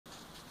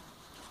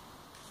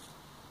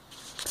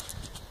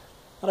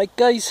Alright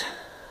guys,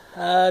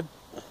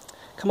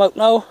 come out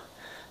now.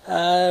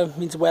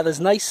 Means the weather's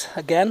nice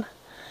again,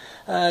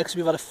 because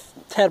we've had a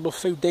terrible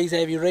few days of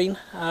heavy rain.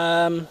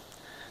 Done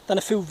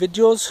a few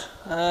videos,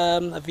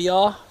 a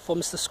VR for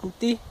Mr.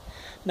 Scooty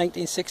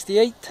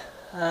 1968,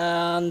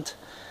 and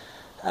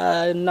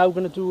now we're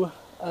going to do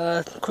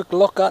a quick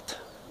look at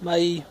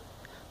my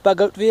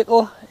bug out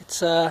vehicle.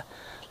 It's a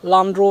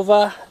Land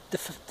Rover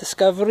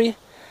Discovery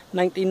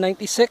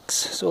 1996,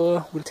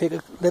 so we'll take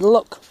a little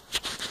look.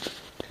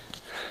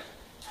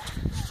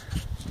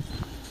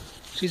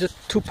 She's a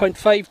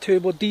 2.5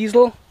 turbo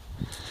diesel.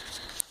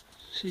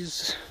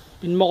 She's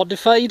been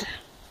modified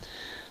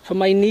for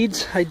my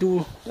needs. I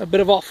do a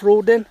bit of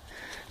off-roading.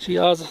 She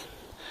has a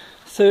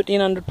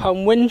 1,300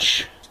 pound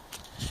winch,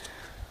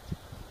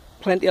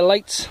 plenty of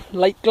lights,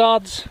 light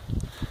guards,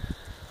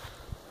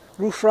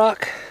 roof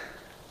rack,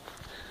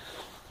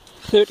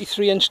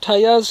 33-inch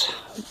tyres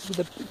with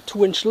a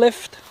 2-inch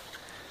lift.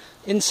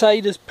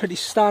 Inside is pretty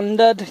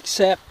standard,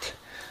 except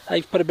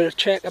I've put a bit of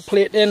checker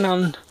plate in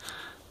and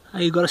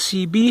I've got a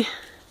CB.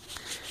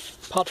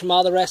 Apart from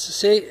that, the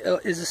rest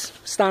is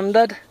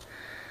standard.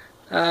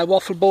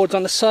 Waffle boards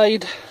on the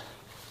side.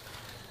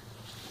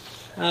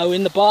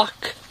 In the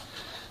back,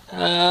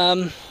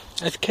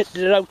 I've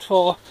kitted it out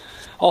for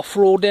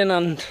off-roading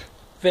and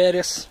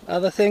various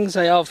other things.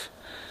 I have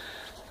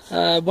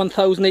a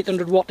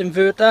 1800 watt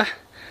inverter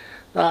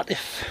that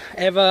if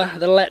ever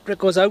the electric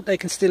goes out, I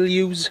can still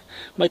use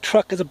my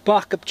truck as a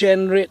backup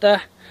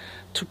generator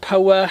to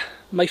power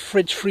my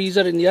fridge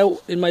freezer in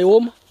my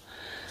home.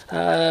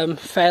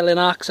 Felling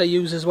axe I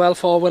use as well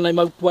for when I'm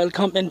out wild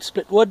camping,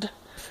 split wood.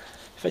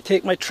 If I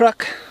take my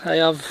truck, I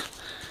have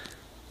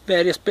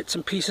various bits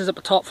and pieces at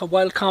the top for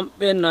wild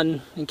camping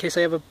and in case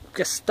I ever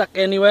get stuck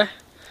anywhere,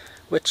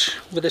 which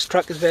with this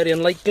truck is very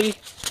unlikely.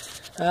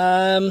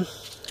 The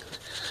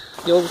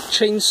old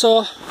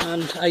chainsaw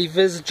and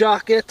Ivis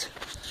jacket,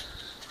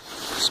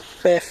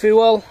 spare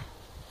fuel,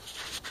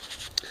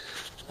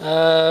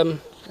 a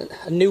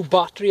new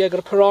battery I got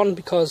to put on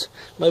because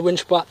my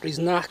winch battery's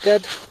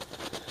knackered.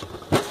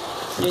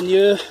 In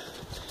here,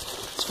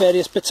 it's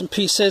various bits and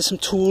pieces, some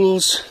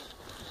tools,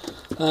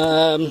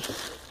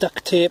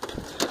 duct tape,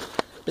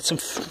 bits and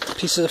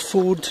pieces of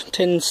food,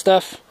 tin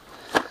stuff.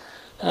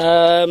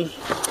 Underneath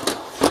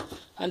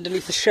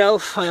the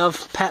shelf I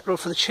have petrol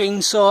for the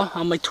chainsaw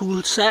and my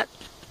tool set.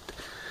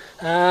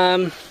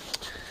 On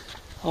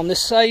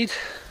this side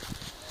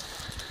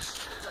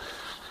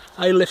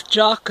I lift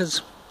jack,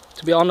 because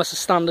to be honest a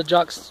standard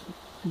jack's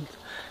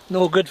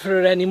no good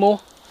for it anymore.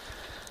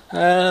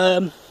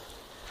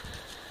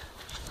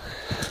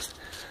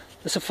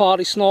 The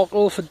Safari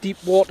snorkel for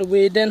deep water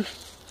wading.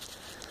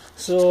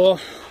 So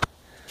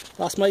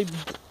that's my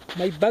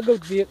bug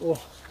out vehicle.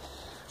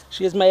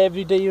 She is my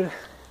everyday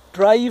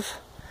drive.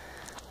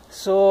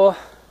 So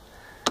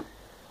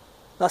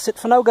that's it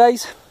for now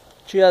guys.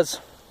 Cheers.